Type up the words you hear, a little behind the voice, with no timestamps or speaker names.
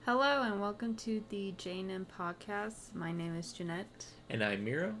Hello and welcome to the J&M podcast. My name is Jeanette. And I'm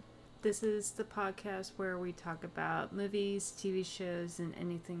Miro. This is the podcast where we talk about movies, TV shows, and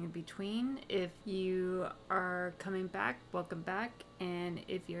anything in between. If you are coming back, welcome back. And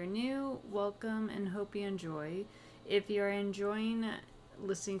if you're new, welcome and hope you enjoy. If you're enjoying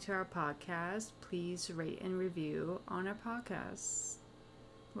listening to our podcast, please rate and review on our podcast.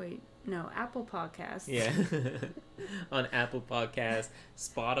 Apple Podcasts. Yeah. On Apple Podcasts,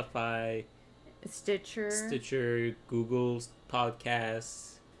 Spotify, Stitcher, Google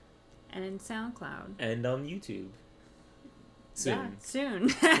Podcasts. And in SoundCloud. And on YouTube. Soon. Yeah,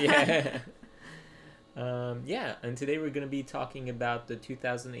 soon. Yeah. And today we're going to be talking about the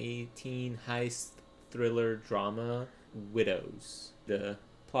 2018 heist thriller drama, Widows. The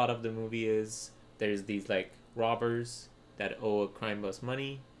plot of the movie is there's these, robbers that owe a crime boss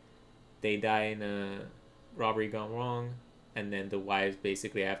money. They die in a robbery gone wrong, and then the wives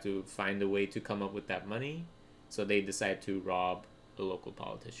basically have to find a way to come up with that money, so they decide to rob a local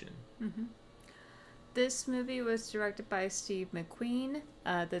politician. Mm-hmm. This movie was directed by Steve McQueen,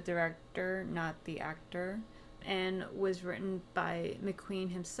 the director, not the actor, and was written by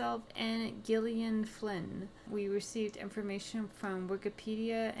McQueen himself and Gillian Flynn. We received information from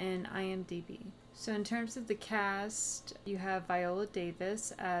Wikipedia and IMDb. So in terms of the cast, you have Viola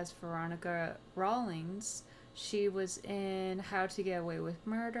Davis as Veronica Rawlings. She was in How to Get Away with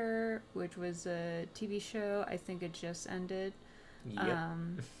Murder, which was a TV show. I think it just ended. Yep.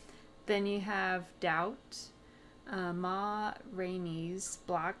 Then you have Doubt, Ma Rainey's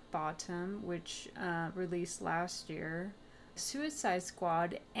Black Bottom, which released last year, Suicide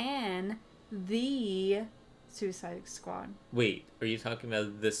Squad, and The Suicide Squad. Wait, are you talking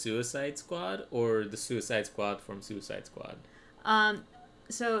about the Suicide Squad or the Suicide Squad from Suicide Squad?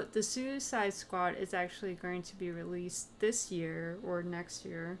 So the Suicide Squad is actually going to be released this year or next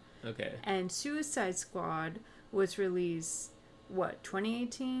year. Okay. And Suicide Squad was released,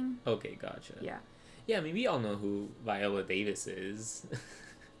 2018? Okay, gotcha. Yeah. Yeah, I mean, we all know who Viola Davis is.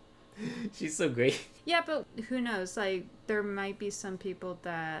 She's so great. Yeah, but who knows? There might be some people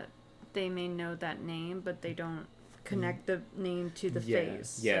that they may know that name, but they don't connect the name to the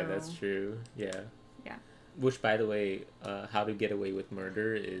face. Yeah, so. That's true. Yeah. Yeah. Which, by the way, How to Get Away with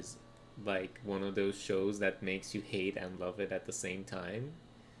Murder is one of those shows that makes you hate and love it at the same time.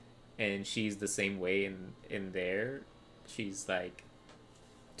 And she's the same way in there. She's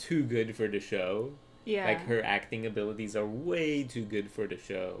too good for the show. Yeah. Her acting abilities are way too good for the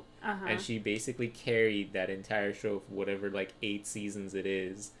show. Uh-huh. And she basically carried that entire show for whatever 8 seasons it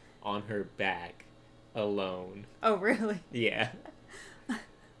is on her back alone. Oh, really? Yeah.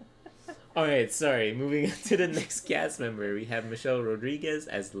 Alright, sorry. Moving on to the next cast member. We have Michelle Rodriguez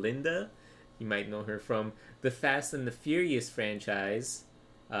as Linda. You might know her from the Fast and the Furious franchise,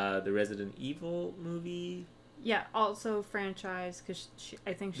 the Resident Evil movie. Yeah, also franchise, because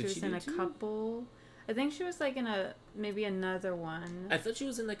I think she was in a couple. I think she was in maybe another one. I thought she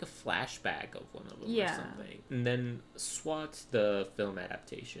was in a flashback of one of them or something. And then SWAT, the film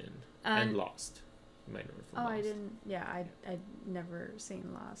adaptation, and Lost. You might know her from Lost. I didn't. Yeah, I'd never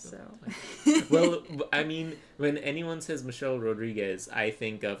seen Lost, so. Well, I mean, when anyone says Michelle Rodriguez, I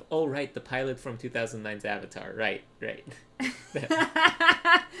think of, the pilot from 2009's Avatar. Right.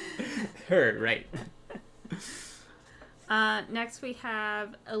 Her, right. Next we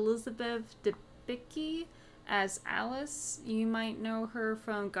have Elizabeth Debicki as Alice. You might know her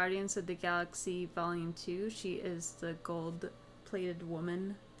from Guardians of the Galaxy Volume 2. She is the gold-plated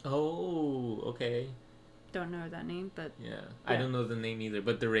woman. Oh, okay. Don't know that name, but... Yeah. I don't know the name either,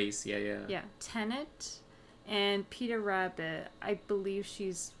 but the race, yeah. Yeah. Tenet and Peter Rabbit. I believe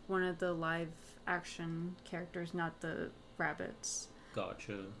she's one of the live-action characters, not the rabbits.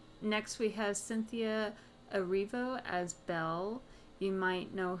 Gotcha. Next we have Cynthia Erivo as Belle. You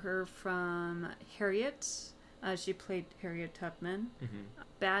might know her from Harriet. She played Harriet Tubman. Mm-hmm.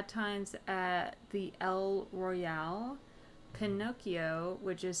 Bad Times at the El Royale. Pinocchio,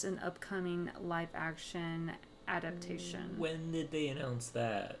 which is an upcoming live-action adaptation. When did they announce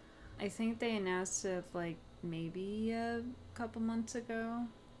that? I think they announced it maybe a couple months ago.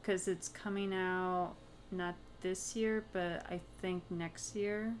 Because it's coming out not this year, but I think next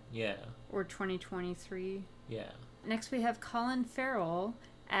year. Yeah. Or 2023. Yeah. Next we have Colin Farrell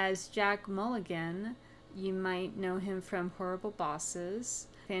as Jack Mulligan. You might know him from Horrible Bosses,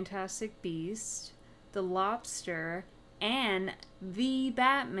 Fantastic Beasts, The Lobster, and The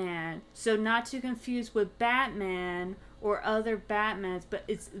Batman. So not to confuse with Batman or other Batmans, but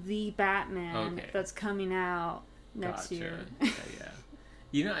it's The Batman that's coming out next year.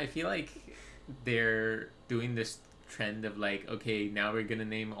 Yeah. I feel like they're doing this trend of like, okay, now we're gonna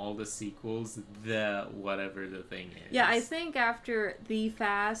name all the sequels the whatever the thing is. Yeah, I think after The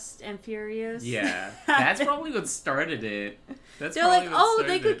Fast and Furious. Yeah, that's probably what started it. That's They're probably like, what oh, started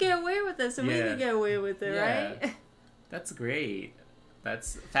they could it. get away with this, and we Yeah. could get away with it, Yeah. right? That's great.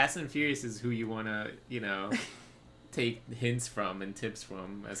 That's Fast and Furious is who you wanna, take hints from and tips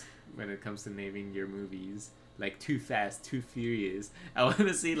from as when it comes to naming your movies. Like Too Fast, Too Furious. I want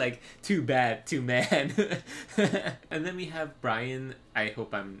to see like Too Bad, Too Mad. And then we have Brian. I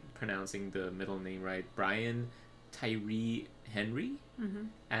hope I'm pronouncing the middle name right. Brian Tyree Henry Mm-hmm.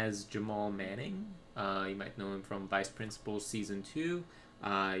 as Jamal Manning. You might know him from Vice Principals Season 2.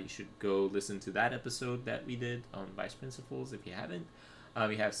 You should go listen to that episode that we did on Vice Principals if you haven't.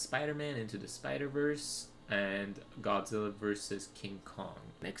 We have Spider-Man Into the Spider-Verse and Godzilla vs. King Kong.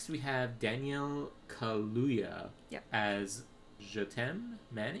 Next we have Daniel Kaluuya Yep. as Jotem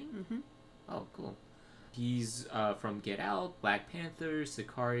Manning. Mm-hmm. Oh, cool. He's from Get Out, Black Panther,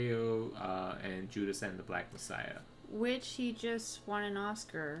 Sicario, and Judas and the Black Messiah. Which he just won an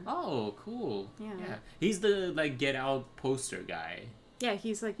Oscar. Oh, cool. Yeah. He's the like Get Out poster guy. Yeah,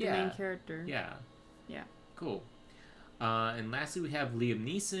 he's like the Yeah. main character. Yeah. Yeah. Cool. And lastly, we have Liam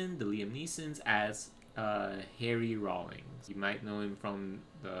Neeson, the Liam Neesons, as Harry Rawlings. You might know him from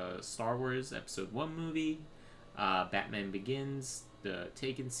the Star Wars Episode 1 movie, Batman Begins, the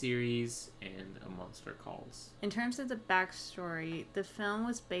Taken series, and A Monster Calls. In terms of the backstory, the film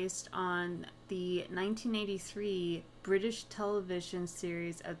was based on the 1983 British television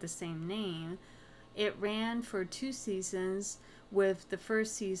series of the same name. It ran for 2 seasons, with the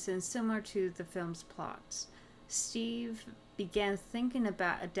first season similar to the film's plot. Steve began thinking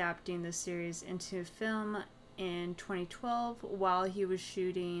about adapting the series into film in 2012 while he was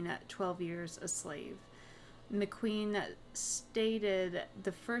shooting 12 Years a Slave. McQueen stated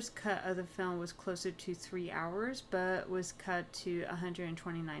the first cut of the film was closer to 3 hours, but was cut to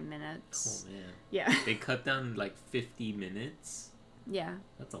 129 minutes. Oh man. Yeah. They cut down like 50 minutes? Yeah.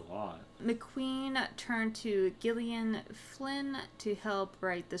 That's a lot. McQueen turned to Gillian Flynn to help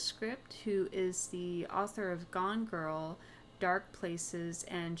write the script, who is the author of Gone Girl, Dark Places,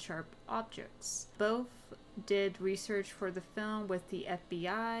 and Sharp Objects. Both did research for the film with the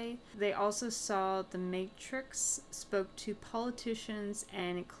FBI. They also saw The Matrix, spoke to politicians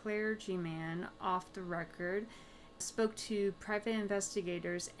and clergymen off the record, spoke to private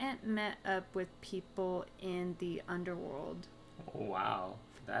investigators, and met up with people in the underworld. Oh, wow.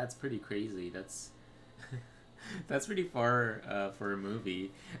 That's pretty crazy. That's that's pretty far for a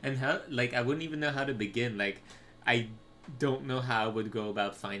movie. And how, like, I wouldn't even know how to begin. Like, I don't know how I would go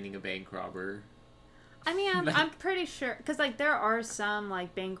about finding a bank robber. I mean, Like- I'm pretty sure, because, like, there are some,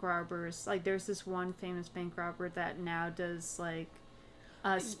 like, bank robbers. Like, there's this one famous bank robber that now does, like,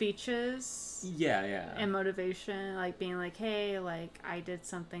 speeches Yeah. and motivation, like, being like, hey, like, I did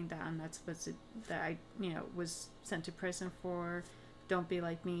something that I'm not supposed to, that I, was sent to prison for. Don't be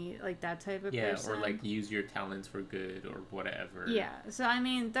like me, like, that type of Yeah, person. or like use your talents for good or whatever. Yeah, so, I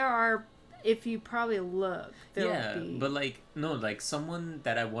mean, there are, if you probably look, there'll be... but like, no, like someone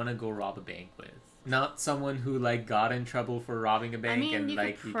that I want to go rob a bank with. Not someone who like got in trouble for robbing a bank I mean, and you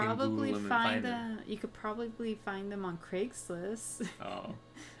like could you can Google probably them and find find them. them. You could probably find them on Craigslist. Oh.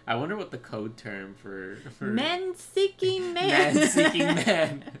 I wonder what the code term for Men seeking man. Man seeking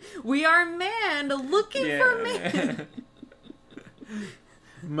man. We are man looking for man.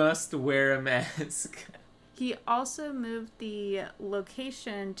 Must wear a mask. He also moved the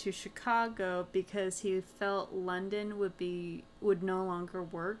location to Chicago because he felt London would no longer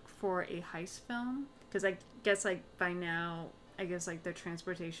work for a heist film. Because I guess like by now, I guess like the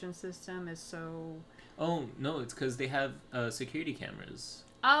transportation system is so... Oh no, it's because they have security cameras.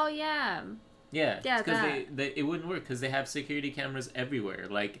 Oh yeah. Yeah, Yeah, because that. it wouldn't work because they have security cameras everywhere.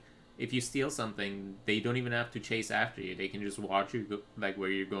 Like, if you steal something, they don't even have to chase after you. They can just watch you go, like where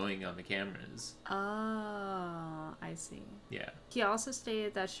you're going on the cameras. Oh, I see. Yeah. He also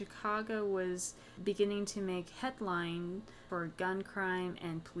stated that Chicago was beginning to make headline for gun crime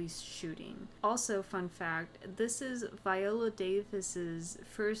and police shooting. Also, fun fact, this is Viola Davis's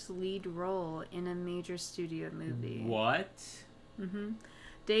first lead role in a major studio movie. What? Mm-hmm.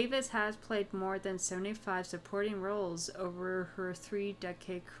 Davis has played more than 75 supporting roles over her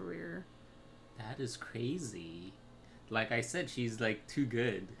 3-decade career. That is crazy. Like I said, she's like too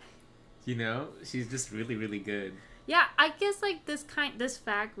good. You know, she's just really, really good. Yeah, I guess like this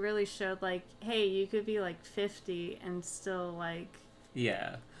fact really showed like, hey, you could be like 50 and still like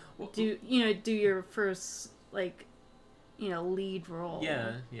Yeah. Well, do your first like lead role.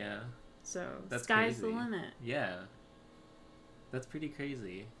 Yeah. So That's sky's crazy. the limit. Yeah. That's pretty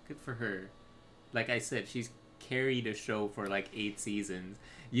crazy. Good for her. Like I said, she's carried a show for like 8 seasons.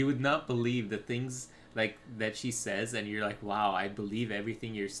 You would not believe the things like that she says, and you're like, wow, I believe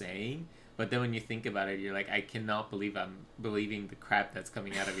everything you're saying. But then when you think about it, you're like, I cannot believe I'm believing the crap that's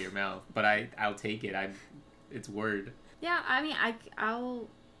coming out of your mouth. But I'll take it. It's word. Yeah, I mean, I'll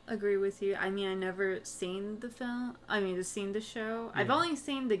agree with you. I mean, I never seen the film. I mean, seen the show. Yeah. I've only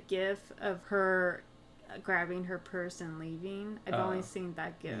seen the gif of her grabbing her purse and leaving. I've only seen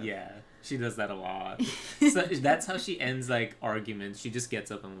that gif. Yeah, she does that a lot. So that's how she ends like arguments. She just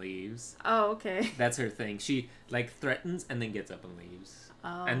gets up and leaves. Oh, okay. That's her thing. She like threatens and then gets up and leaves.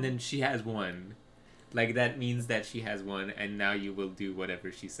 Oh. And then she has won. Like that means that she has won, and now you will do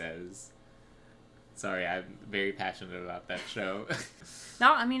whatever she says. Sorry, I'm very passionate about that show.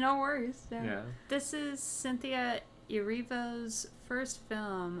 No, I mean, no worries. Yeah. This is Cynthia Erivo's first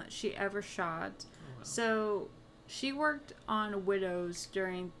film she ever shot. Oh, wow. So she worked on Widows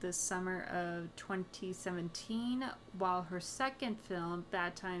during the summer of 2017, while her second film,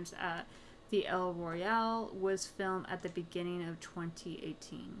 Bad Times at the El Royale, was filmed at the beginning of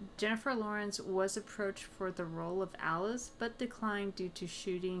 2018. Jennifer Lawrence was approached for the role of Alice, but declined due to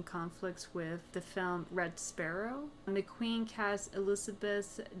shooting conflicts with the film Red Sparrow. McQueen cast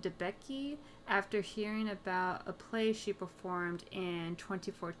Elizabeth Debicki after hearing about a play she performed in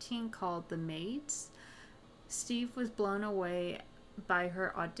 2014 called The Maids. Steve was blown away by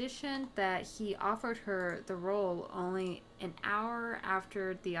her audition that he offered her the role only an hour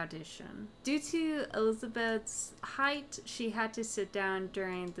after the audition. Due to Elizabeth's height, she had to sit down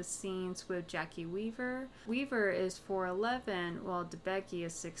during the scenes with Jackie Weaver. Weaver is 4'11", while Debicki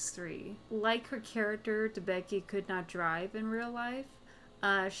is 6'3". Like her character, Debicki could not drive in real life.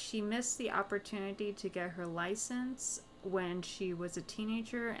 She missed the opportunity to get her license when she was a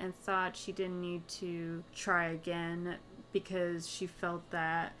teenager and thought she didn't need to try again because she felt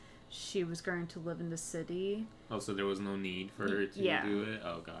that she was going to live in the city. Oh, so there was no need for her to do it?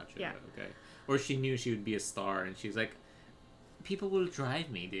 Oh, gotcha. Yeah. Okay. Or she knew she would be a star, and she was like, people will drive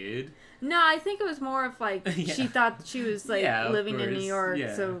me, dude. No, I think it was more of like, Yeah. she thought she was like living in New course. York,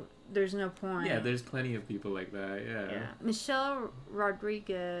 Yeah. so there's no point. Yeah, there's plenty of people like that, yeah. Michelle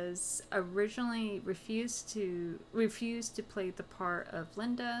Rodriguez originally refused to play the part of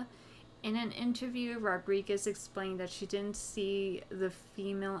Linda. In an interview, Rodriguez explained that she didn't see the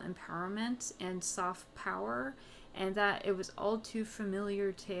female empowerment and soft power, and that it was all too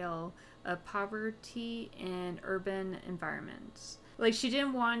familiar tale of poverty in urban environments. Like, she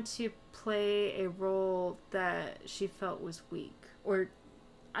didn't want to play a role that she felt was weak, or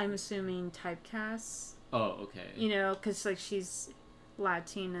I'm assuming typecasts. Oh, okay. You know, because like she's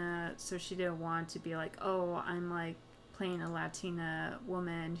Latina, so she didn't want to be like, oh, I'm like playing a Latina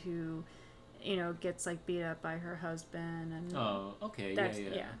woman who, you know, gets like beat up by her husband, and oh, okay,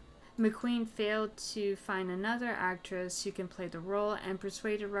 yeah. McQueen failed to find another actress who can play the role and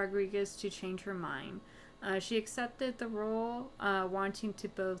persuaded Rodriguez to change her mind. She accepted the role, wanting to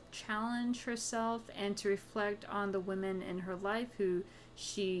both challenge herself and to reflect on the women in her life who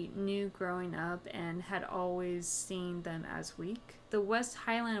she knew growing up and had always seen them as weak. The West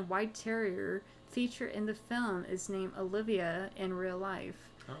Highland White Terrier featured in the film is named Olivia in real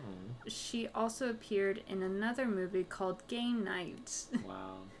life. Oh. She also appeared in another movie called Game Night.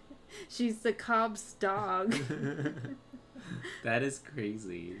 Wow. She's the cop's dog. That is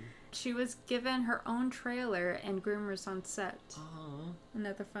crazy. She was given her own trailer and groomers on set. Aww.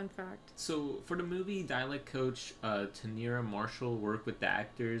 Another fun fact. So, for the movie, dialect coach Tanira Marshall worked with the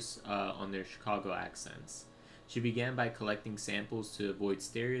actors on their Chicago accents. She began by collecting samples to avoid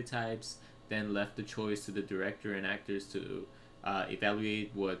stereotypes, then left the choice to the director and actors to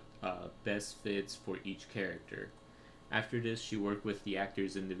evaluate what best fits for each character. After this, she worked with the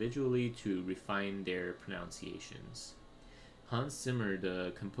actors individually to refine their pronunciations. Hans Zimmer,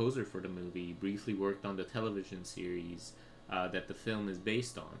 the composer for the movie, briefly worked on the television series that the film is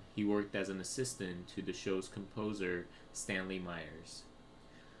based on. He worked as an assistant to the show's composer, Stanley Myers.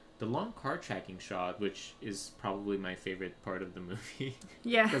 The long car tracking shot, which is probably my favorite part of the movie.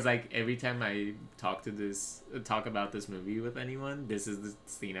 Yeah. Because like every time I talk about this movie with anyone, this is the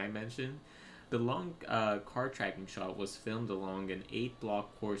scene I mention. The long car tracking shot was filmed along an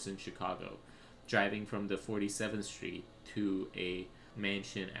 8-block course in Chicago, driving from the 47th Street to a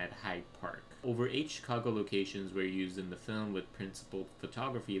mansion at Hyde Park. Over 8 Chicago locations were used in the film, with principal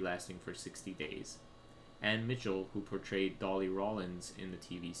photography lasting for 60 days. Anne Mitchell, who portrayed Dolly Rollins in the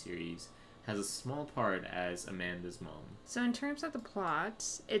TV series, has a small part as Amanda's mom. So in terms of the plot,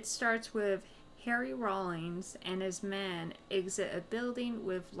 it starts with Harry Rawlings and his men exit a building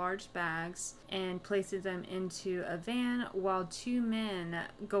with large bags and places them into a van while 2 men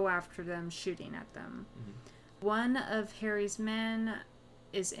go after them, shooting at them. One of Harry's men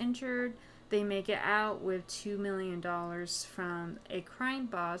is injured. They make it out with $2 million from a crime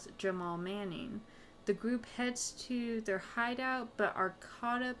boss, Jamal Manning. The group heads to their hideout but are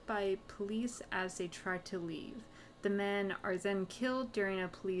caught up by police as they try to leave. The men are then killed during a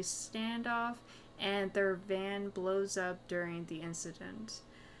police standoff, and their van blows up during the incident.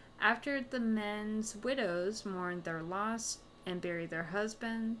 After the men's widows mourn their loss and bury their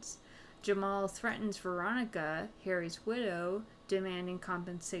husbands, Jamal threatens Veronica, Harry's widow, demanding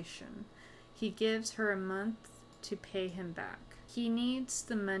compensation. He gives her a month to pay him back. He needs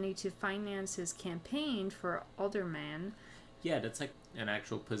the money to finance his campaign for alderman. Yeah, that's like an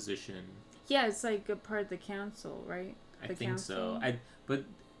actual position. Yeah, it's like a part of the council, right? I think so. But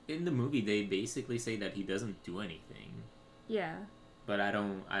in the movie, they basically say that he doesn't do anything. Yeah. But I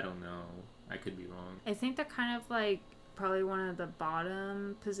don't know. I could be wrong. I think they're kind of like probably one of the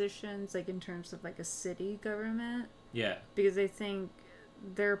bottom positions, like in terms of like a city government. Yeah. Because I think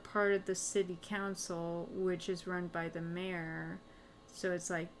they're part of the city council, which is run by the mayor. So it's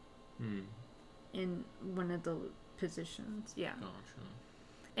like in one of the positions. Yeah. Gotcha.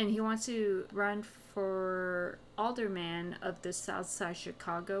 And he wants to run for alderman of the Southside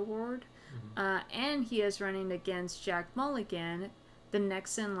Chicago ward. And he is running against Jack Mulligan, the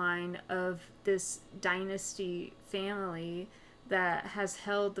next in line of this dynasty family that has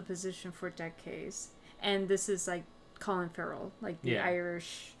held the position for decades. And this is like Colin Farrell, like the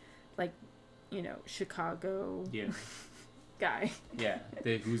Irish, like, you know, Chicago guy. Yeah,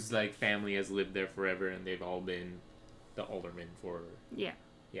 whose like family has lived there forever, and they've all been the aldermen for... Yeah.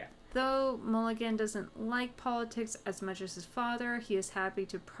 Though Mulligan doesn't like politics as much as his father, he is happy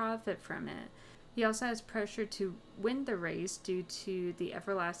to profit from it. He also has pressure to win the race due to the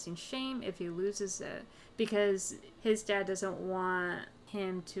everlasting shame if he loses it, because his dad doesn't want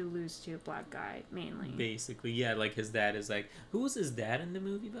him to lose to a black guy, mainly. Basically, yeah, like his dad is like... Who was his dad in the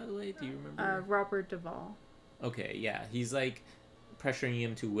movie, by the way? Do you remember? Robert Duvall. Okay, yeah. He's like pressuring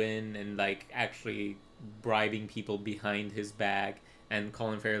him to win and like actually bribing people behind his back. And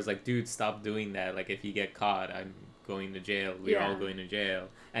Colin Farrell's like, dude, stop doing that. Like, if you get caught, I'm going to jail. We're all going to jail.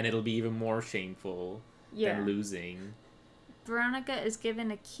 And it'll be even more shameful than losing. Veronica is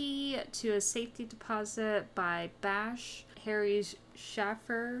given a key to a safety deposit by Bash, Harry's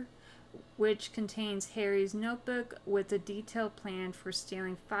chauffeur, which contains Harry's notebook with a detailed plan for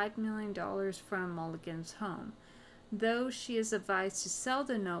stealing $5 million from Mulligan's home. Though she is advised to sell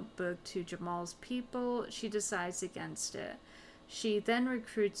the notebook to Jamal's people, she decides against it. She then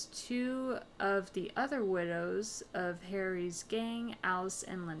recruits two of the other widows of Harry's gang, Alice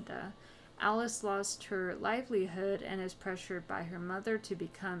and Linda. Alice lost her livelihood and is pressured by her mother to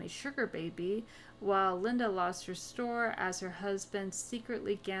become a sugar baby, while Linda lost her store as her husband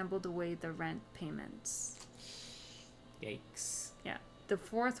secretly gambled away the rent payments. Yikes. Yeah. The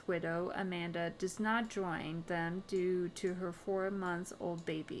fourth widow, Amanda, does not join them due to her 4-month-old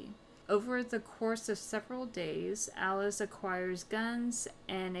baby. Over the course of several days, Alice acquires guns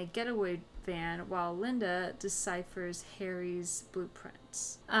and a getaway van while Linda deciphers Harry's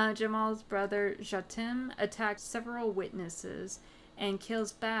blueprints. Jamal's brother, Jatim, attacks several witnesses and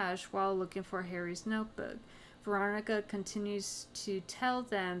kills Bash while looking for Harry's notebook. Veronica continues to tell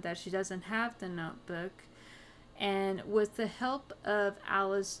them that she doesn't have the notebook, and with the help of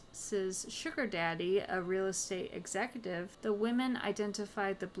Alice's sugar daddy, a real estate executive, the women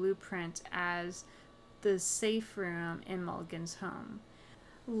identified the blueprint as the safe room in Mulligan's home.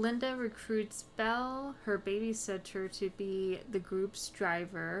 Linda recruits Belle, her babysitter, to be the group's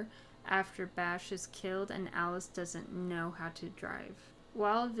driver after Bash is killed and Alice doesn't know how to drive.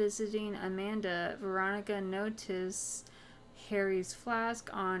 While visiting Amanda, Veronica noticed Harry's flask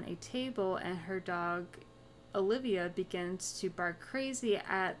on a table and her dog Olivia begins to bark crazy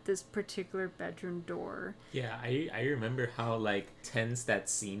at this particular bedroom door. Yeah, I remember how like tense that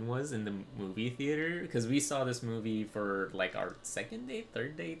scene was in the movie theater, because we saw this movie for like our second date,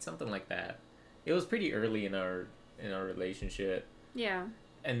 third date, something like that. It was pretty early in our relationship. Yeah.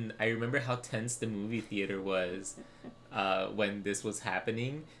 And I remember how tense the movie theater was when this was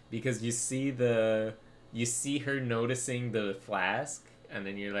happening, because you see her noticing the flask, and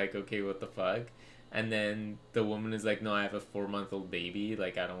then you're like, okay, what the fuck? And then the woman is like, no, I have a 4-month-old baby.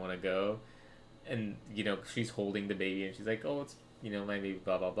 Like, I don't want to go. And, you know, she's holding the baby and she's like, oh, it's, you know, my baby,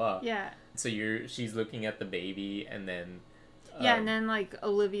 blah, blah, blah. Yeah. So she's looking at the baby and then... yeah, and then, like,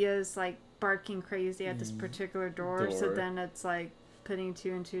 Olivia's, like, barking crazy at this particular door. So then it's, like, putting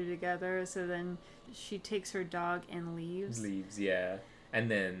 2 and 2 together. So then she takes her dog and leaves. Yeah.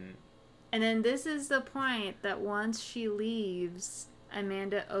 And then this is the point that once she leaves...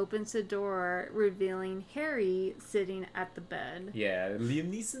 Amanda opens the door, revealing Harry sitting at the bed. Yeah,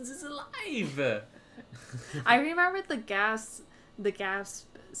 Liam Neeson is alive! I remember the gasp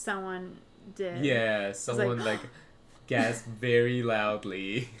someone did. Yeah, someone gasped very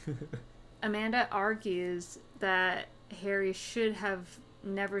loudly. Amanda argues that Harry should have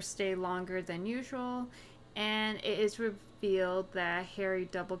never stayed longer than usual, and it is revealed that Harry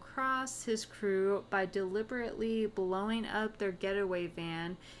double-crossed his crew by deliberately blowing up their getaway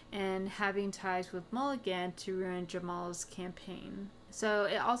van and having ties with Mulligan to ruin Jamal's campaign. So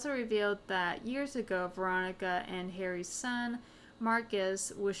it also revealed that years ago, Veronica and Harry's son,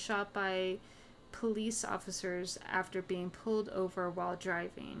 Marcus, was shot by police officers after being pulled over while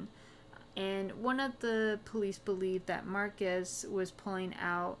driving. And one of the police believed that Marcus was pulling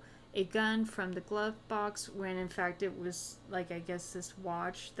out a gun from the glove box when in fact it was this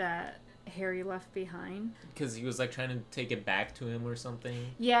watch that Harry left behind. Because he was trying to take it back to him or something.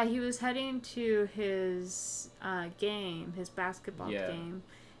 Yeah, he was heading to his game, his basketball game.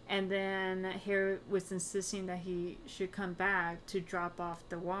 And then Harry was insisting that he should come back to drop off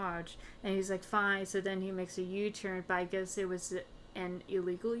the watch. And he's like, fine. So then he makes a U-turn, but I guess it was an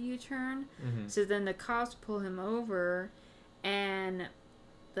illegal U-turn. Mm-hmm. So then the cops pull him over, and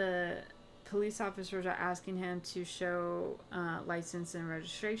the police officers are asking him to show license and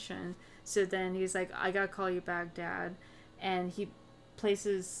registration. So then he's like, I gotta call you back, Dad. And he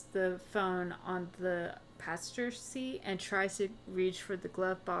places the phone on the passenger seat and tries to reach for the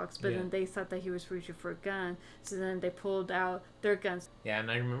glove box, but then they thought that he was reaching for a gun, so then they pulled out their guns. Yeah, and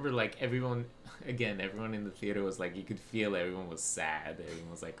I remember everyone in the theater was you could feel everyone was sad.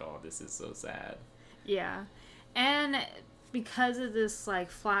 Everyone was like, oh, this is so sad. Yeah. And because of this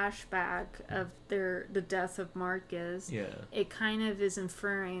flashback of the death of Marcus, it kind of is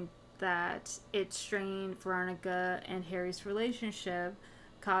inferring that it strained Veronica and Harry's relationship,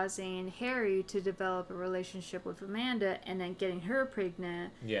 causing Harry to develop a relationship with Amanda and then getting her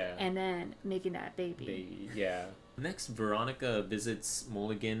pregnant. Yeah. And then making that baby. Yeah. Next, Veronica visits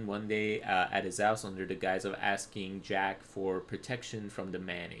Mulligan one day at his house under the guise of asking Jack for protection from the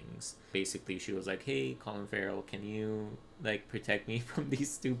Mannings. Basically, she was like, hey, Colin Farrell, can you protect me from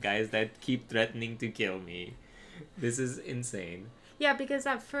these two guys that keep threatening to kill me? This is insane. Yeah, because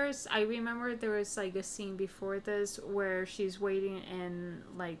at first I remember there was a scene before this where she's waiting in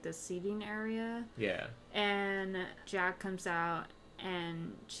the seating area. Yeah. And Jack comes out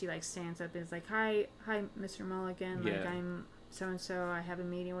and she stands up and is like, hi Mr. Mulligan, I'm so and so, I have a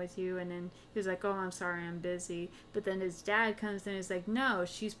meeting with you. And then he was like, oh, I'm sorry, I'm busy. But then his dad comes in and is like, no,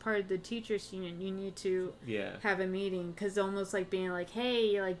 she's part of the teachers union, you need to have a meeting, because almost being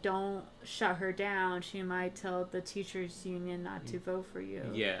hey, don't shut her down, she might tell the teachers union not to vote for you.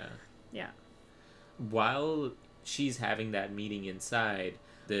 Yeah While she's having that meeting inside,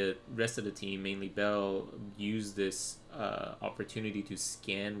 the rest of the team, mainly Belle, use this opportunity to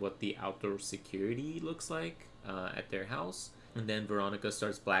scan what the outdoor security looks like at their house. And then Veronica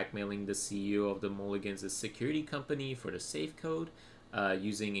starts blackmailing the CEO of the Mulligans' security company for the safe code,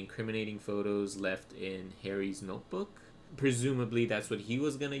 using incriminating photos left in Harry's notebook. Presumably that's what he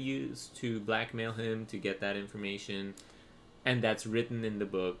was going to use to blackmail him to get that information. And that's written in the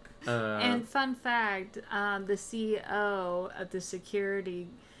book. And fun fact, the CEO of the security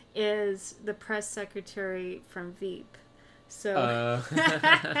is the press secretary from Veep. So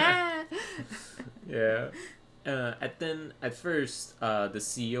yeah. At first, the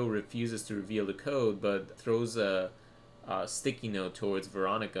CEO refuses to reveal the code, but throws a sticky note towards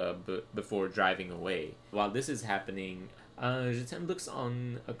Veronica before driving away. While this is happening, Jatem looks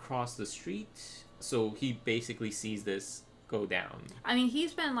on across the street, so he basically sees this go down. I mean,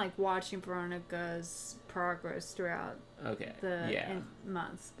 he's been watching Veronica's progress throughout the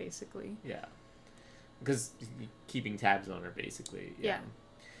months, basically. Yeah. Because keeping tabs on her, basically. Yeah.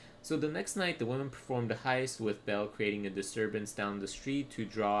 So the next night, the women performed a heist, with Belle creating a disturbance down the street to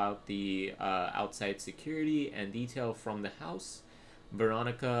draw out the outside security and detail from the house.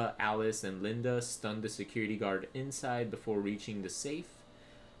 Veronica, Alice, and Linda stunned the security guard inside before reaching the safe.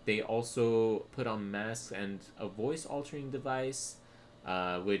 They also put on masks and a voice-altering device,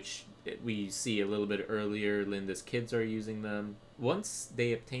 which we see a little bit earlier. Linda's kids are using them. Once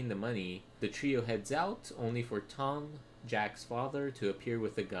they obtain the money, the trio heads out, only for Tom, Jack's father, to appear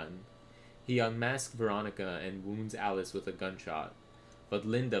with a gun. He unmasks Veronica and wounds Alice with a gunshot, but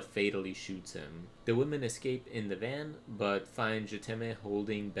Linda fatally shoots him. The women escape in the van, but find Jiteme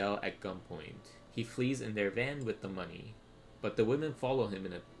holding Belle at gunpoint. He flees in their van with the money, but the women follow him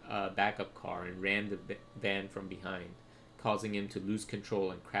in a backup car and ram the van from behind, causing him to lose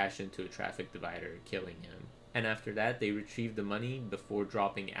control and crash into a traffic divider, killing him. And after that, they retrieve the money before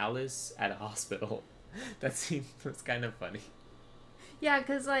dropping Alice at a hospital. That scene was kind of funny. Yeah,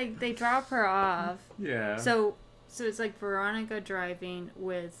 because, like, they drop her off. Yeah. So it's like Veronica driving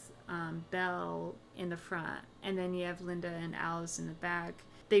with Belle in the front, and then you have Linda and Alice in the back.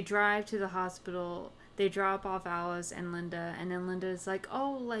 They drive to the hospital. They drop off Alice and Linda, and then Linda's like,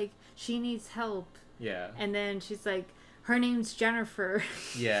 "Oh, like she needs help." Yeah. And then she's like, "Her name's Jennifer."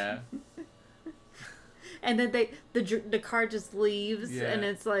 Yeah. And then the car just leaves, Yeah. and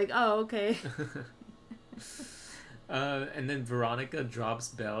it's like, "Oh, okay." And then Veronica drops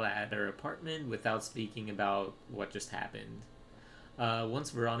Belle at her apartment without speaking about what just happened. Once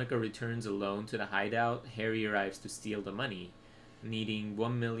Veronica returns alone to the hideout, Harry arrives to steal the money, needing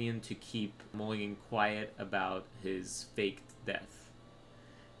 $1 million to keep Mulligan quiet about his faked death.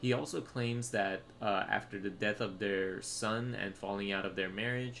 He also claims that after the death of their son and falling out of their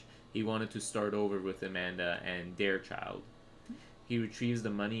marriage, he wanted to start over with Amanda and their child. He retrieves the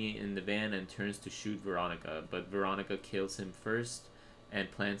money in the van and turns to shoot Veronica, but Veronica kills him first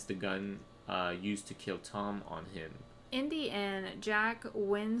and plants the gun used to kill Tom on him. In the end, Jack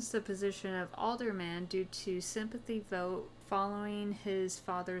wins the position of alderman due to sympathy vote following his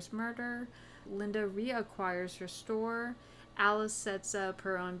father's murder. Linda reacquires her store. Alice sets up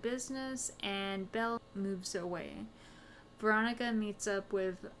her own business, and Belle moves away. Veronica meets up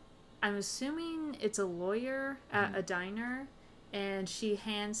with, I'm assuming it's a lawyer at a diner, and she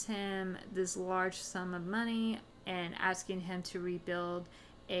hands him this large sum of money and asking him to rebuild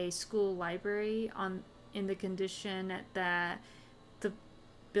a school library in the condition that the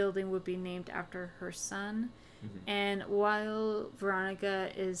building would be named after her son. And while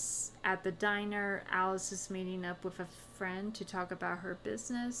Veronica is at the diner, Alice is meeting up with a friend to talk about her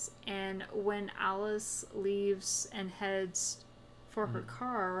business. And when Alice leaves and heads for her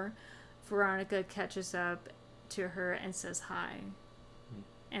car, Veronica catches up to her and says hi.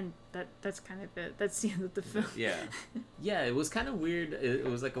 And that's kind of it. That's the end of the film. Yeah, it was kind of weird. It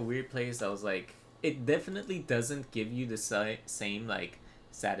was like a weird place. I was like, it definitely doesn't give you the same like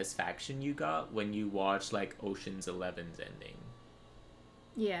satisfaction you got when you watch like Ocean's 11's ending.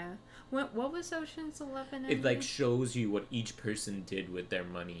 Yeah. What was Ocean's 11 ending? It like shows you what each person did with their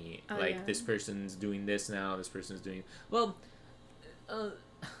money. This person's doing this now, this person's doing... Well,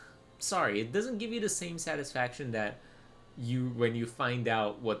 sorry, it doesn't give you the same satisfaction that when you find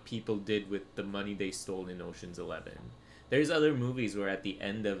out what people did with the money they stole in Ocean's 11. There's other movies where at the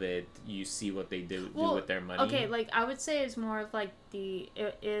end of it, you see what they do with their money. Okay, like, I would say it's more of, like,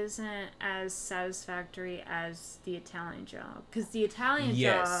 it isn't as satisfactory as The Italian Job. Because The Italian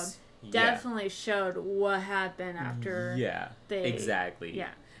Job definitely showed what happened after exactly. Yeah.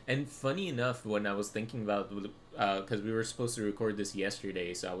 And funny enough, when I was thinking about... because we were supposed to record this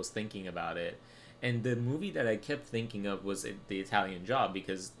yesterday, so I was thinking about it. And the movie that I kept thinking of was The Italian Job,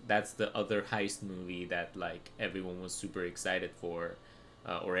 because that's the other heist movie that, like, everyone was super excited for,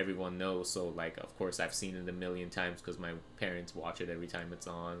 or everyone knows. So, like, of course, I've seen it a million times because my parents watch it every time it's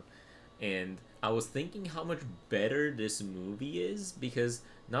on. And I was thinking how much better this movie is, because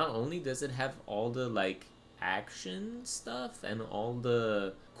not only does it have all the, like, action stuff and all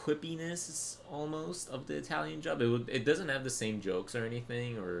the quippiness, almost, of The Italian Job. It doesn't have the same jokes or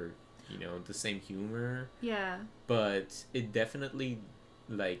anything, or... the same humor. Yeah. But it definitely,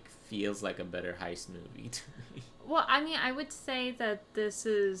 like, feels like a better heist movie to me. Well, I mean, I would say that this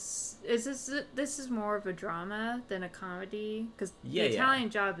is more of a drama than a comedy, because The Italian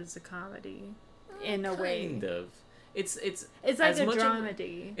Job is a comedy, in a way. Kind of. It's like a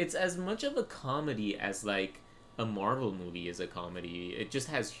dramedy. It's as much of a comedy as, like, a Marvel movie is a comedy. It just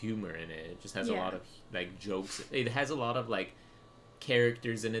has humor in it. It just has a lot of, like, jokes. It has a lot of, like,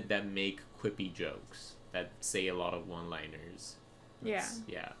 characters in it that make quippy jokes, that say a lot of one-liners. Yeah.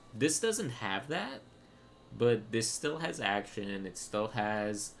 This doesn't have that, but this still has action. It still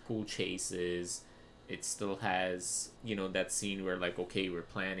has cool chases. It still has, that scene where, like, okay, we're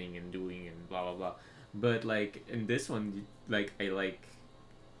planning and doing and blah, blah, blah. But, like, in this one, like, I like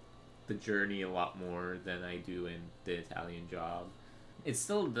the journey a lot more than I do in The Italian Job. It's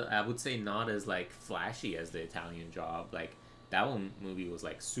still, I would say, not as, like, flashy as The Italian Job. Like, that one movie was,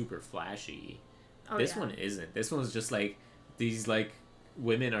 like, super flashy. This one isn't. This one's just, like, these, like,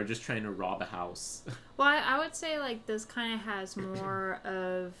 women are just trying to rob a house. Well, I would say, like, this kind of has more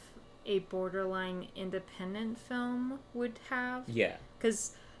of a borderline independent film would have. Yeah.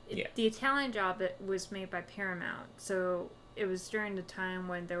 Because The Italian Job, it was made by Paramount. So it was during the time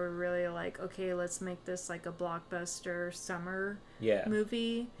when they were really like, okay, let's make this, like, a blockbuster summer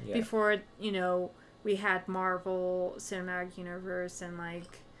movie. Before, we had Marvel Cinematic Universe and,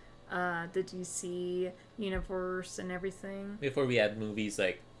 like, the DC universe and everything. Before we had movies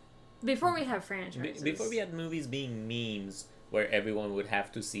like Before we have franchises. before we had movies being memes where everyone would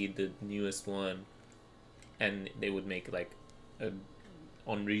have to see the newest one, and they would make like a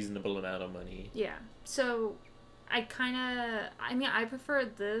unreasonable amount of money. Yeah. So I prefer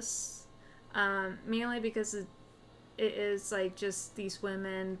this mainly because it is like just these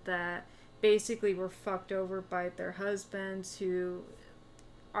women that basically were fucked over by their husbands who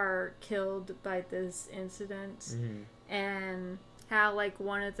are killed by this incident. Mm-hmm. And how like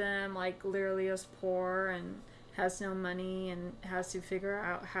one of them like literally is poor and has no money and has to figure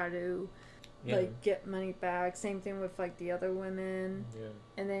out how to like get money back. Same thing with like the other women. Yeah.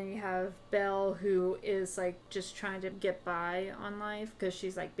 And then you have Belle, who is like just trying to get by on life because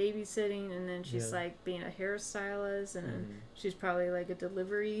she's like babysitting, and then she's like being a hairstylist, and then she's probably like a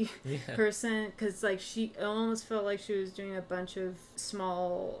delivery person because like she almost felt like she was doing a bunch of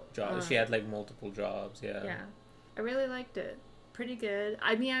small jobs. She had like multiple jobs. Yeah, I really liked it. Pretty good.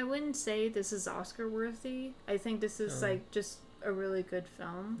 I mean, I wouldn't say this is Oscar worthy. I think this is like just a really good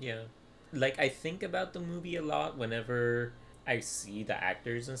film. Yeah. Like, I think about the movie a lot whenever I see the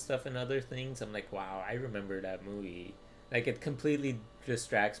actors and stuff and other things. I'm like, wow, I remember that movie. Like, it completely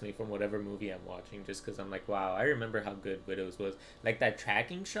distracts me from whatever movie I'm watching just because I'm like, wow, I remember how good Widows was. Like, that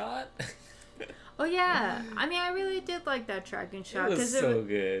tracking shot. Oh, yeah. I mean, I really did like that tracking shot. It was so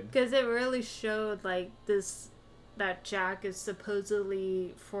good. Because it really showed, like, that Jack is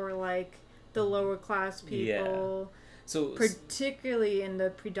supposedly for, like, the lower class people. Yeah. So particularly in the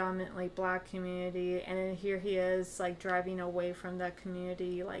predominantly black community, and then here he is like driving away from that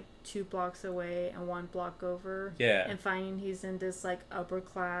community like 2 blocks away and 1 block over, and finding he's in this like upper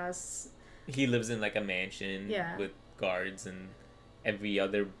class. He lives in like a mansion with guards, and every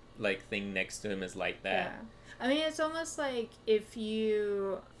other like thing next to him is like that. I mean, it's almost like if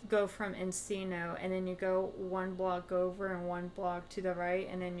you go from Encino and then you go 1 block over and 1 block to the right,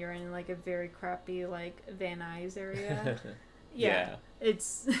 and then you're in like a very crappy like Van Nuys area.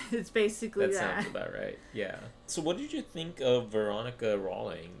 It's basically that. That sounds about right. Yeah. So what did you think of Veronica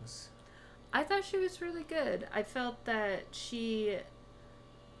Rawlings? I thought she was really good. I felt that she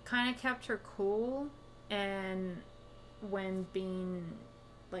kind of kept her cool, and when being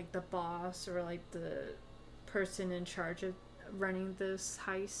like the boss or like the person in charge of running this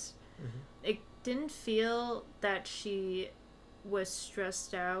heist, it didn't feel that she was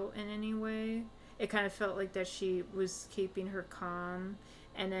stressed out in any way. It kind of felt like that she was keeping her calm,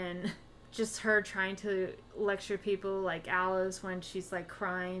 and then just her trying to lecture people like Alice when she's like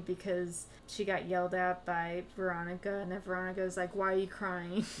crying because she got yelled at by Veronica, and then Veronica's like, why are you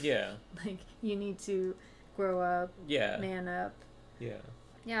crying? Like, you need to grow up, man up.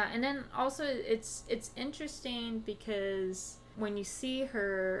 Yeah, and then also it's interesting because when you see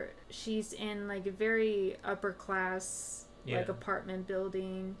her, she's in like a very upper class like apartment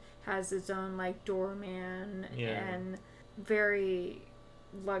building, has its own like doorman and very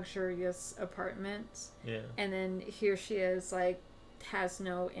luxurious apartments. And then here she is like has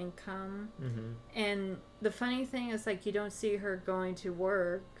no income. And the funny thing is like you don't see her going to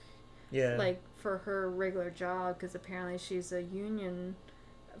work like for her regular job because apparently she's a union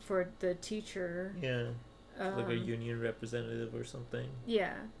for the teacher. Like a union representative or something.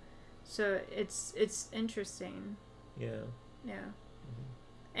 So it's interesting.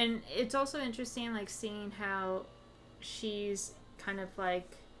 And it's also interesting like seeing how she's kind of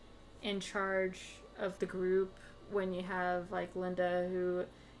like in charge of the group when you have like Linda, who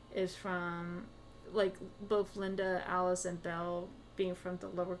is from like both Linda, Alice, and Belle being from the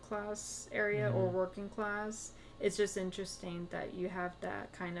lower class area or working class. It's just interesting that you have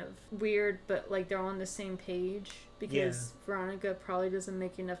that kind of weird, but like they're on the same page because Veronica probably doesn't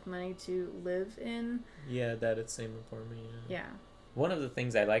make enough money to live in. That it's same for me. One of the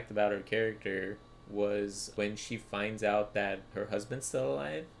things I liked about her character was when she finds out that her husband's still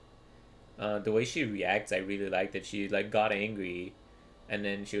alive. The way she reacts, I really liked it. She like got angry, and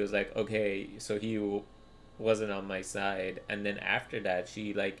then she was like, "Okay, so he wasn't on my side." And then after that,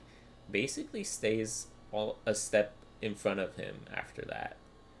 she like basically stays a step in front of him after that.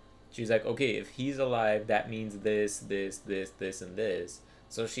 She's like, okay, if he's alive, that means this, and this.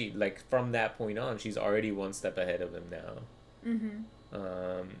 So she, like, from that point on, she's already 1 step ahead of him now.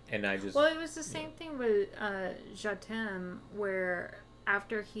 And I just... Well, it was the same thing with Jatem, where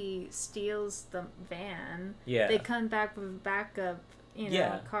after he steals the van, they come back with a backup,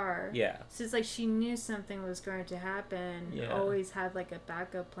 car. So it's like she knew something was going to happen. Always had, like, a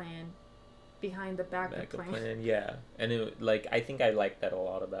backup plan behind the backup plan. And it, like, I think I liked that a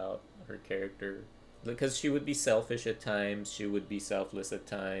lot about her character. because she would be selfish at times, she would be selfless at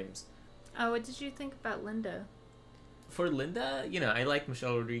times. Oh, what did you think about Linda? For Linda, I like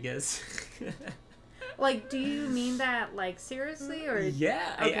Michelle Rodriguez. Like, do you mean that, like, seriously, or?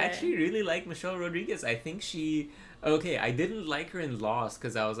 Yeah, Okay. I actually really like Michelle Rodriguez. I think okay, I didn't like her in Lost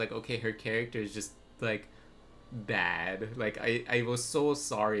because I was like, okay, her character is just, like, bad. Like, I was so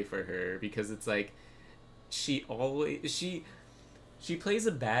sorry for her because it's like, she plays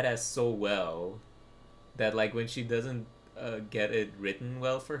a badass so well that, like, when she doesn't get it written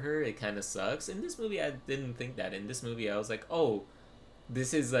well for her, it kind of sucks. In this movie, I didn't think that. In this movie, I was like, oh,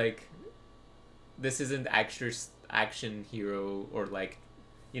 this is like, this isn't action hero or, like,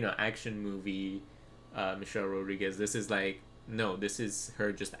 action movie Michelle Rodriguez. This is like, no, this is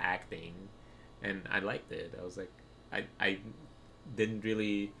her just acting, and I liked it. I was like, I didn't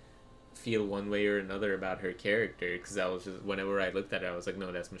really feel one way or another about her character because I was just, whenever I looked at it, I was like,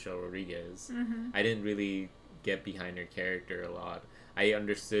 no, that's Michelle Rodriguez. Mm-hmm. I didn't really get behind her character a lot. I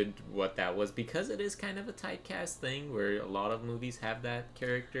understood what that was because it is kind of a typecast thing where a lot of movies have that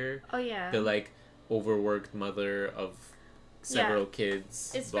character. Oh yeah. The, like, overworked mother of several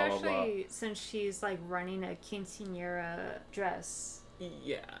kids. Especially blah, blah. since she's like running a quinceañera dress.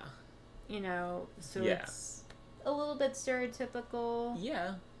 Yeah. So Yeah. it's a little bit stereotypical.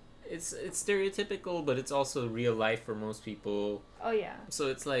 Yeah. It's stereotypical, but it's also real life for most people. Oh yeah. So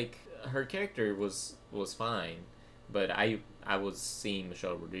it's like her character was fine, but I was seeing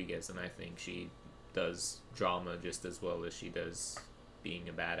Michelle Rodriguez, and I think she does drama just as well as she does being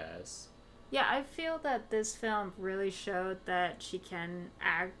a badass. Yeah, I feel that this film really showed that she can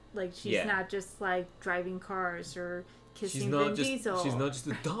act. Like, she's not just, like, driving cars or kissing Vin Diesel. She's not just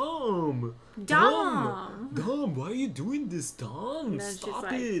a Dom! Dom! Why are you doing this, Dom? then she's Stop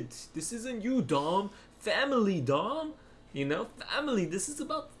like- it! This isn't you, Dom! Family, Dom! Family! This is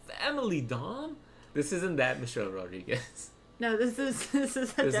about family, Dom! This isn't that Michelle Rodriguez. No, this is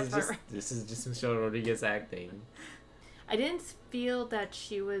a different... This is just Michelle Rodriguez acting. I didn't feel that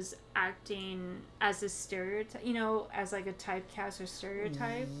she was acting as a stereotype, as like a typecast or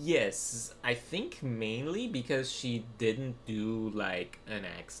stereotype. Yes, I think mainly because she didn't do, like, an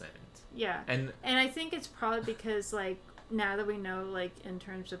accent. Yeah. And I think it's probably because, like, now that we know, like, in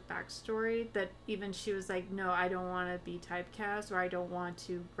terms of backstory, that even she was like, no, I don't want to be typecast, or I don't want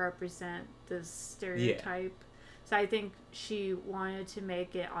to represent this stereotype. So I think she wanted to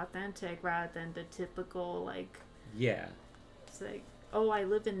make it authentic rather than the typical, like... yeah. It's like, oh, I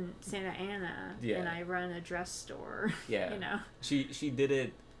live in Santa Ana and I run a dress store. Yeah. She did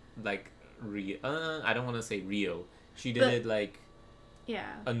it like I don't want to say real. She did it like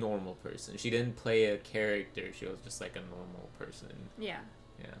a normal person. She didn't play a character. She was just like a normal person. Yeah.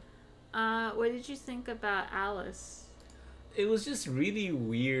 Yeah. What did you think about Alice? It was just really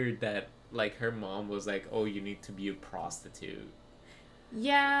weird that, like, her mom was like, "Oh, you need to be a prostitute."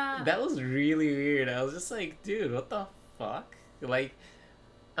 Yeah. That was really weird. I was just like, dude, what the fuck? Like,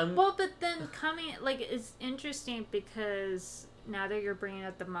 well, but then it's interesting because now that you're bringing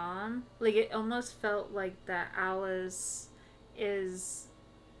up the mom, like, it almost felt like that Alice is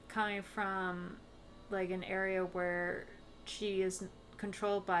coming from, like, an area where she is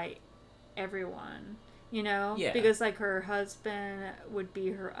controlled by everyone, Yeah. Because, like, her husband would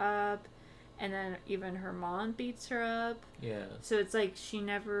beat her up, and then even her mom beats her up. Yeah. So it's like she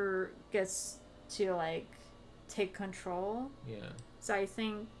never gets to, like, take control. Yeah. So I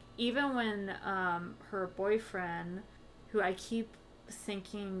think even when her boyfriend, who I keep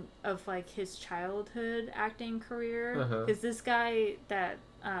thinking of, like, his childhood acting career, because this guy that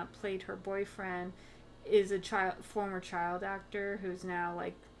played her boyfriend is a former child actor who's now,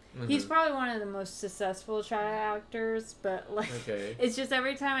 like, he's probably one of the most successful child actors, but, like, it's just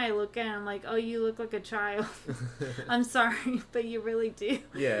every time I look at him, I'm like, oh, you look like a child. I'm sorry, but you really do.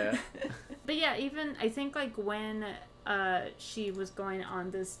 Yeah. But yeah, even I think, like, when she was going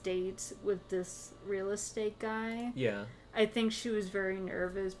on this date with this real estate guy, yeah, I think she was very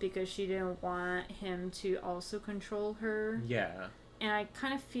nervous because she didn't want him to also control her. Yeah. And I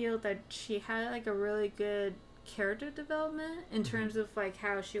kind of feel that she had, like, a really good character development in terms of, like,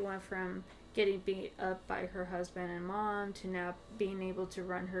 how she went from getting beat up by her husband and mom to now being able to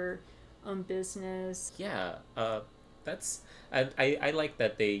run her own business. Yeah. That's I like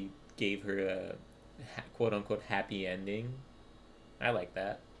that they gave her a quote unquote happy ending. I like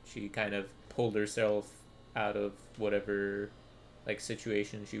that. She kind of pulled herself out of whatever, like,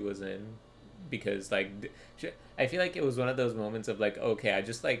 situation she was in, because, like, I feel like it was one of those moments of, like, okay, I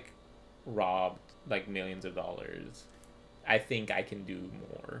just, like, robbed, like, millions of dollars. I think I can do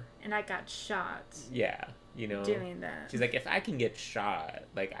more. And I got shot. Yeah, doing that. She's like, if I can get shot,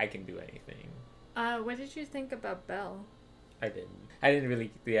 like, I can do anything. What did you think about Belle? I didn't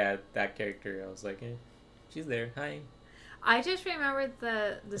really, yeah, that character. I was like, eh, she's there. Hi. I just remembered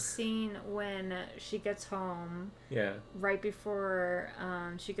the scene when she gets home Yeah. right before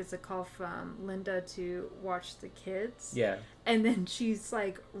she gets a call from Linda to watch the kids. Yeah. And then she's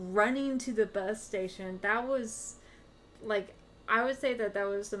like running to the bus station. That was like, I would say that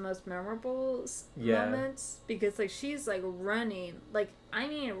was the most memorable moments, because like she's like running, like I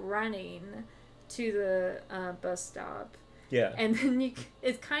mean running to the bus stop. Yeah. And then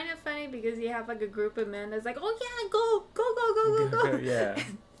it's kind of funny because you have like a group of men that's like, oh yeah, go, go, go, go, go, go. Yeah.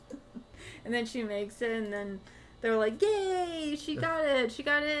 And then she makes it, and then they're like, yay, she got it, she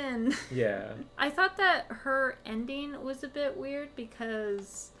got in. Yeah. I thought that her ending was a bit weird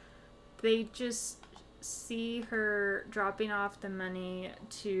because they just see her dropping off the money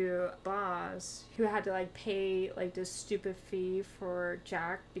to Boz, who had to like pay like this stupid fee for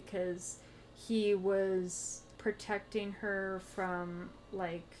Jack because he was protecting her from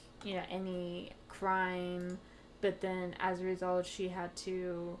like, you know, any crime, but then as a result she had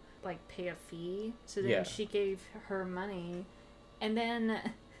to like pay a fee, so then she gave her money, and then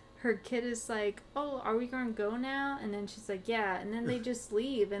her kid is like, oh, are we gonna go now? And then she's like, yeah, and then they just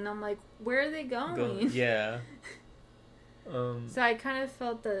leave, and I'm like, where are they going? Yeah. So I kind of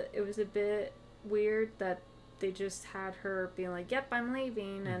felt that it was a bit weird that they just had her being like, yep, I'm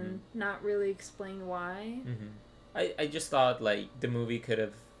leaving, and not really explain why. I just thought like the movie could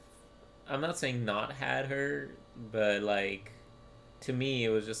have, I'm not saying not had her, but like to me it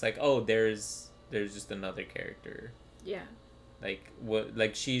was just like, oh, there's just another character. Yeah. Like what,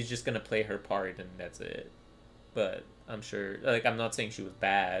 like she's just gonna play her part and that's it. But I'm sure, like, I'm not saying she was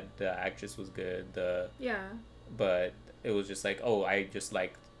bad, the actress was good, but it was just like, oh, I just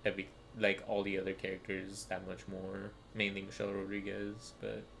liked all the other characters that much more, mainly Michelle Rodriguez.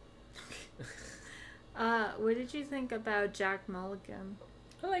 But what did you think about Jack Mulligan?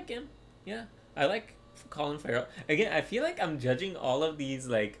 I like him. Yeah, I like Colin Farrell. Again, I feel like I'm judging all of these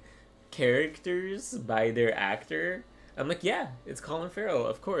like characters by their actor. I'm like, yeah, it's Colin Farrell.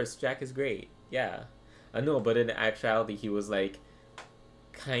 Of course, Jack is great. Yeah, I know, but in actuality, he was like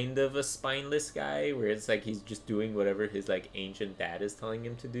kind of a spineless guy, where it's like he's just doing whatever his like ancient dad is telling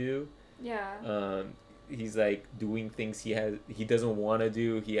him to do. Yeah. He's like doing things he doesn't want to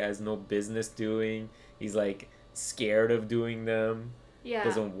do. He has no business doing. He's like scared of doing them. Yeah.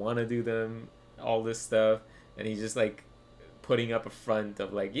 Doesn't want to do them. All this stuff, and he's just like putting up a front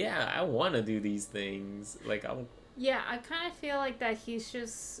of like, yeah, I want to do these things. Like I'm. Yeah, I kind of feel like that he's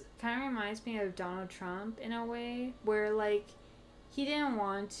just kind of reminds me of Donald Trump in a way, where like he didn't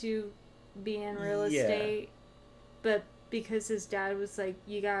want to be in real estate, but because his dad was like,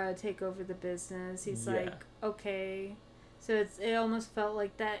 you gotta take over the business, he's like, okay. So it almost felt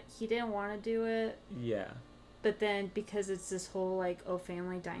like that he didn't want to do it. Yeah. But then because it's this whole like, oh,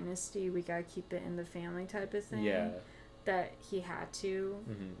 family dynasty, we gotta keep it in the family type of thing. Yeah. That he had to,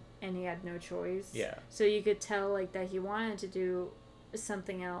 and he had no choice. Yeah. So you could tell like that he wanted to do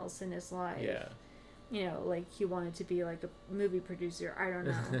something else in his life. Yeah. You know, like he wanted to be like a movie producer. I don't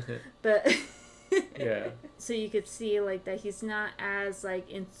know, but yeah. So you could see like that he's not as like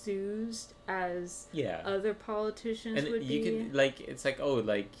enthused as other politicians and would you be. could like, it's like, oh,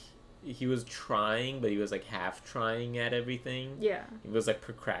 like he was trying, but he was like half trying at everything. Yeah. He was like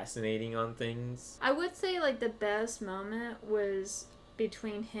procrastinating on things. I would say like the best moment was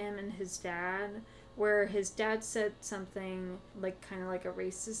between him and his dad, where his dad said something like kind of like a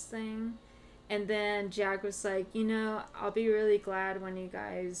racist thing, and then Jack was like, you know, I'll be really glad when you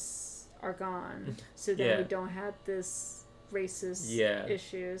guys are gone, so that we don't have this racist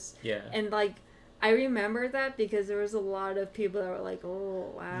issues. Yeah. And like I remember that because there was a lot of people that were like,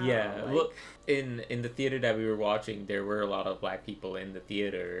 oh, wow. Yeah, like, well, in the theater that we were watching, there were a lot of black people in the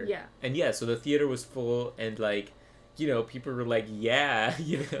theater. Yeah. And yeah, so the theater was full, and like, you know, people were like, yeah,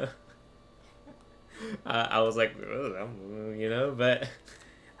 you know. I was like, oh, you know, but...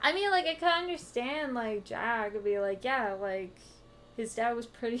 I mean, like, I can understand, like, Jack would be like, yeah, like, his dad was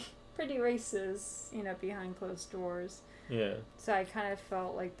pretty racist, you know, behind closed doors. Yeah. So I kind of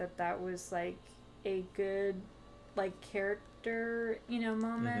felt like that was, like, a good like character, you know,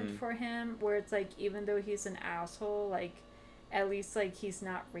 moment for him, where it's like, even though he's an asshole, like at least like he's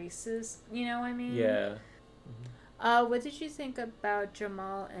not racist, you know what I mean? Yeah. What did you think about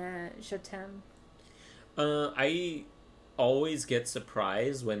Jamal and Shatem? I always get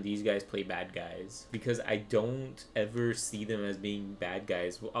surprised when these guys play bad guys, because I don't ever see them as being bad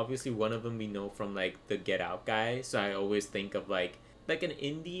guys. Well, obviously one of them we know from like the Get Out guy, so I always think of like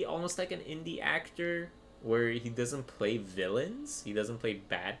almost like an indie actor, where he doesn't play villains, he doesn't play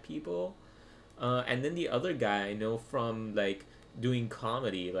bad people. And then the other guy I know from like doing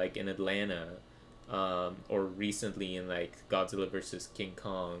comedy, like in Atlanta, or recently in like Godzilla versus King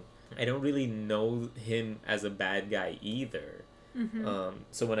Kong. I don't really know him as a bad guy either.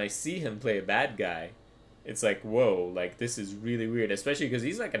 So when I see him play a bad guy, it's like, whoa, like this is really weird, especially because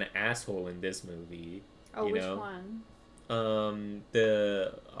he's like an asshole in this movie. Oh, you which know? one?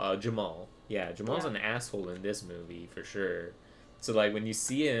 The Jamal. Yeah, Jamal's Yeah. an asshole in this movie for sure. So like when you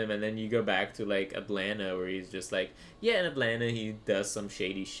see him and then you go back to like Atlanta where he's just like, yeah, in Atlanta he does some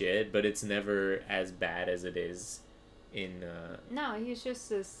shady shit, but it's never as bad as it is in No, he's just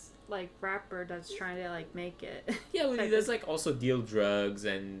this like rapper that's trying to like make it. yeah, well, he Type does of- like also deal drugs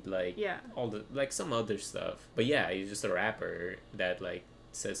and like Yeah. all the like some other stuff. But yeah, he's just a rapper that like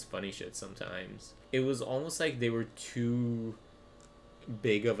says funny shit sometimes. It was almost like they were too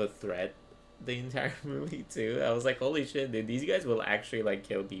big of a threat the entire movie too. I was like, holy shit, dude, these guys will actually like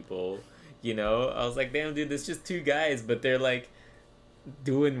kill people. You know? I was like, damn, dude, there's just two guys, but they're like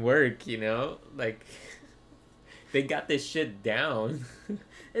doing work, you know? Like they got this shit down.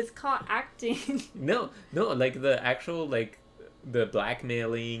 It's called acting. No, like the actual like the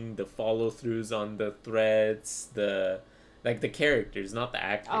blackmailing, the follow throughs on the threats, the like the characters, not the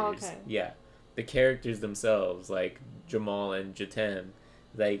actors. Oh, okay. Yeah. The characters themselves, like Jamal and Jatem,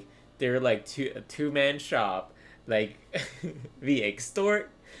 like they're like a two-man shop. Like we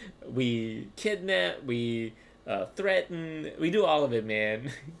extort, we kidnap, we threaten, we do all of it,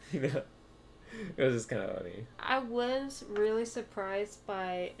 man. You know? It was just kind of funny. I was really surprised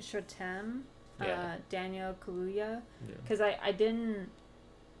by Shotem, Yeah. Daniel Kaluuya, Yeah. because I didn't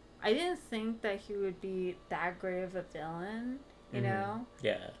think that he would be that great of a villain, you Mhm. know,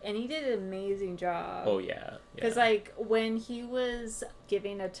 Yeah. and he did an amazing job. Oh yeah. Because like when he was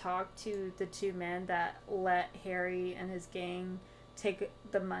giving a talk to the two men that let Harry and his gang take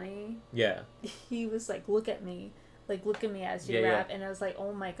the money, Yeah. he was like, "Look at me." Like, look at me as you Yeah, yeah. rap. And I was like,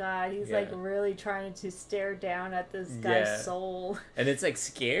 oh my god, he's Yeah. like really trying to stare down at this guy's Yeah. soul. And it's like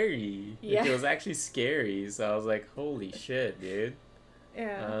scary. Yeah. It was actually scary. So I was like, holy shit, dude.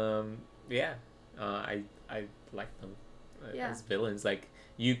 Yeah. Yeah. I like them Yeah. as villains. Like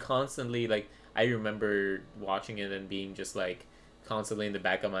you constantly like I remember watching it and being just like constantly in the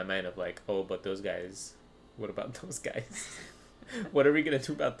back of my mind of like, oh, but those guys. What about those guys? What are we gonna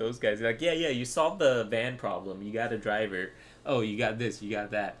do about those guys? Like, yeah, you solved the van problem. You got a driver. Oh, you got this. You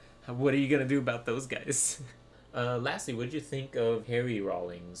got that. What are you gonna do about those guys? Lastly, what did you think of Harry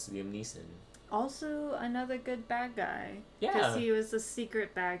Rawlings, Liam Neeson? Also, another good bad guy. Yeah. Because he was the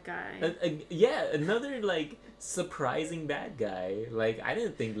secret bad guy. Yeah, another like surprising bad guy. Like I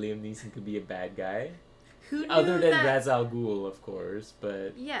didn't think Liam Neeson could be a bad guy, Who knew other than that? Ra's al Ghul, of course.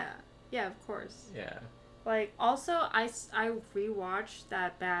 But Yeah. Yeah, of course. yeah, Like, also, I rewatched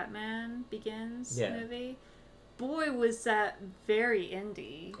that Batman Begins Yeah. movie. Boy, was that very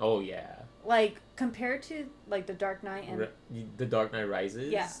indie. oh yeah, Like, compared to, like, The Dark Knight and, The Dark Knight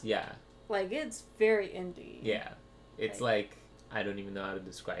Rises. Yeah. yeah, like, it's very indie. yeah. It's like I don't even know how to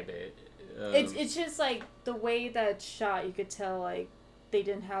describe it. It's just, like, the way that it's shot, you could tell, like, they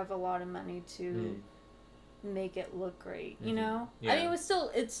didn't have a lot of money to make it look great, you Mhm. know? Yeah. I mean,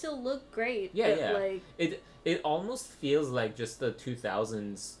 it still looked great, Yeah, but, yeah. like, it almost feels like just a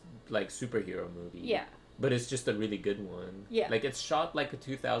 2000s like superhero movie. yeah. But it's just a really good one. Yeah. Like it's shot like a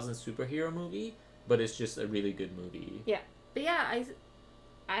 2000s superhero movie, but it's just a really good movie. But yeah,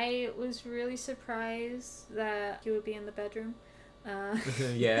 I was really surprised that he would be in the bedroom.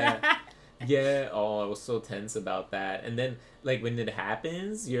 Yeah. Yeah, oh, I was so tense about that. And then, like, when it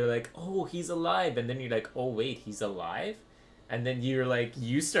happens, you're like, oh, he's alive. And then you're like, oh, wait, he's alive? And then you're like,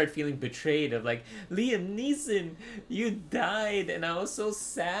 you start feeling betrayed of like, Liam Neeson, you died. And I was so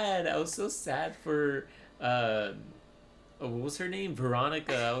sad. I was so sad for, what was her name?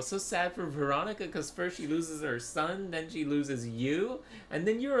 Veronica. I was so sad for Veronica because first she loses her son, then she loses you. And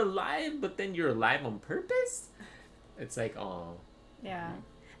then you're alive, but then you're alive on purpose? It's like, oh. Yeah.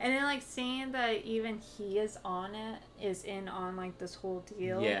 And then, like, seeing that even he is on like, this whole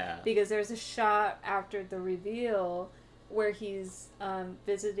deal. Yeah. Because there's a shot after the reveal where he's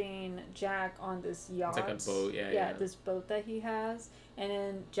visiting Jack on this yacht. It's like a boat, yeah. this boat that he has. And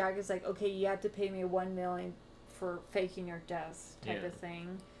then Jack is like, okay, you have to pay me $1 million for faking your death type Yeah. of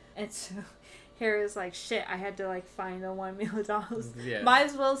thing. And so Harry's like, shit, I had to, like, find the $1 million. Yeah. Might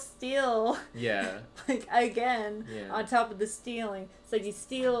as well steal. Yeah. Like, again, Yeah. on top of the stealing. It's like you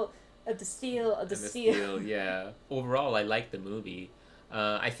steal of the steal of the steal. Yeah. Overall, I like the movie.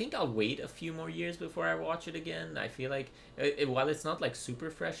 I think I'll wait a few more years before I watch it again. I feel like while it's not like super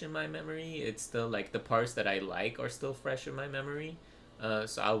fresh in my memory, it's still like the parts that I like are still fresh in my memory.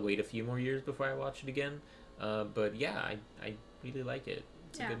 So I'll wait a few more years before I watch it again. But yeah, I really like it.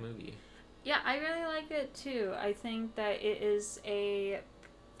 It's a good movie. Yeah, I really like it too. I think that it is a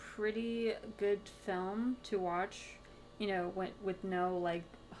pretty good film to watch, with no like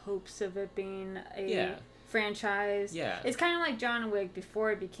hopes of it being a franchise. Yeah. It's kind of like John Wick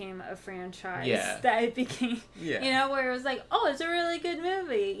before it became a franchise. Yeah. That it became, yeah. Where it was like, oh, it's a really good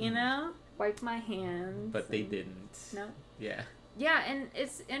movie, Wipe my hands. But they didn't. No. Yeah. Yeah, and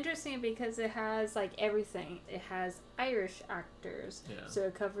it's interesting because it has like everything. It has Irish actors, so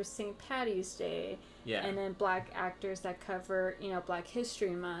it covers St. Patty's Day, and then black actors that cover Black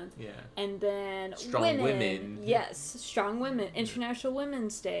History Month, and then strong women. Yes, strong women, International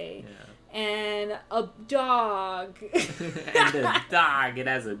Women's Day, and a dog, and a dog. It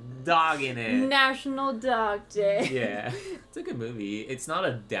has a dog in it. National Dog Day. Yeah, it's a good movie. It's not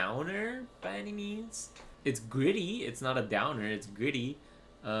a downer by any means. It's gritty. It's not a downer. It's gritty.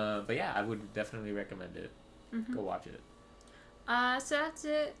 But yeah, I would definitely recommend it. Mm-hmm. Go watch it. So that's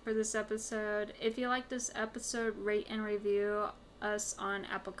it for this episode. If you like this episode, rate and review us on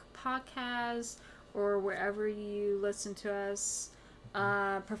Apple Podcasts or wherever you listen to us.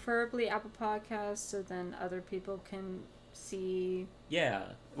 Preferably Apple Podcasts, so then other people can see. Yeah,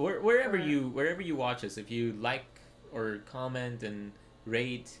 wherever you watch us, if you like or comment and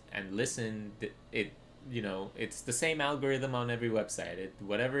rate and listen, it's the same algorithm on every website.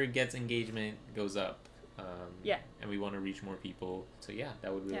 Whatever gets engagement goes up. And we want to reach more people. So yeah,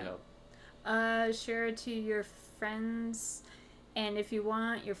 that would really help. Share it to your friends, and if you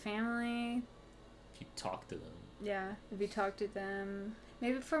want, your family. If you talk to them. Yeah, if you talk to them.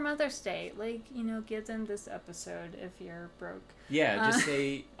 Maybe for Mother's Day, give them this episode if you're broke. Yeah, just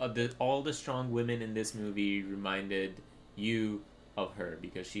say all the strong women in this movie reminded you of her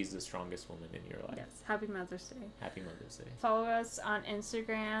because she's the strongest woman in your life. Yes. Happy Mother's Day. Happy Mother's Day. Follow us on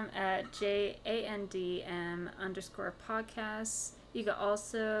Instagram at JANDM_podcasts. You can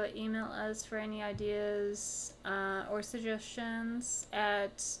also email us for any ideas or suggestions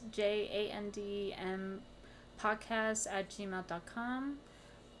at jandmpodcasts@gmail.com.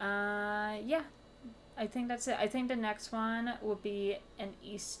 I think that's it. I think the next one will be an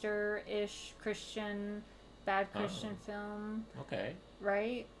Easter-ish bad Christian film. Okay.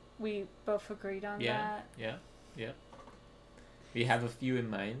 Right? We both agreed on that. Yeah. We have a few in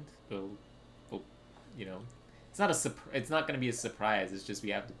mind. We'll it's not it's not going to be a surprise. It's just we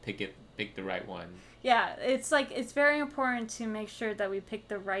have to pick the right one. Yeah, it's very important to make sure that we pick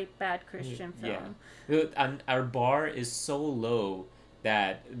the right bad Christian film. Yeah. And our bar is so low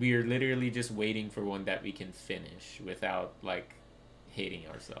that we are literally just waiting for one that we can finish without hating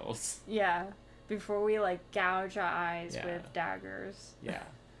ourselves. Yeah. Before we gouge our eyes with daggers. Yeah,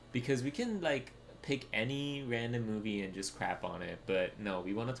 because we can pick any random movie and just crap on it, but no,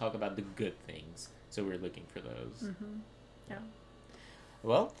 we want to talk about the good things, so we're looking for those. Mm-hmm. Yeah.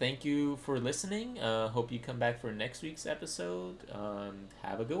 Well, thank you for listening. Hope you come back for next week's episode.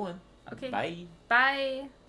 Have a good one. Okay. Bye. Bye.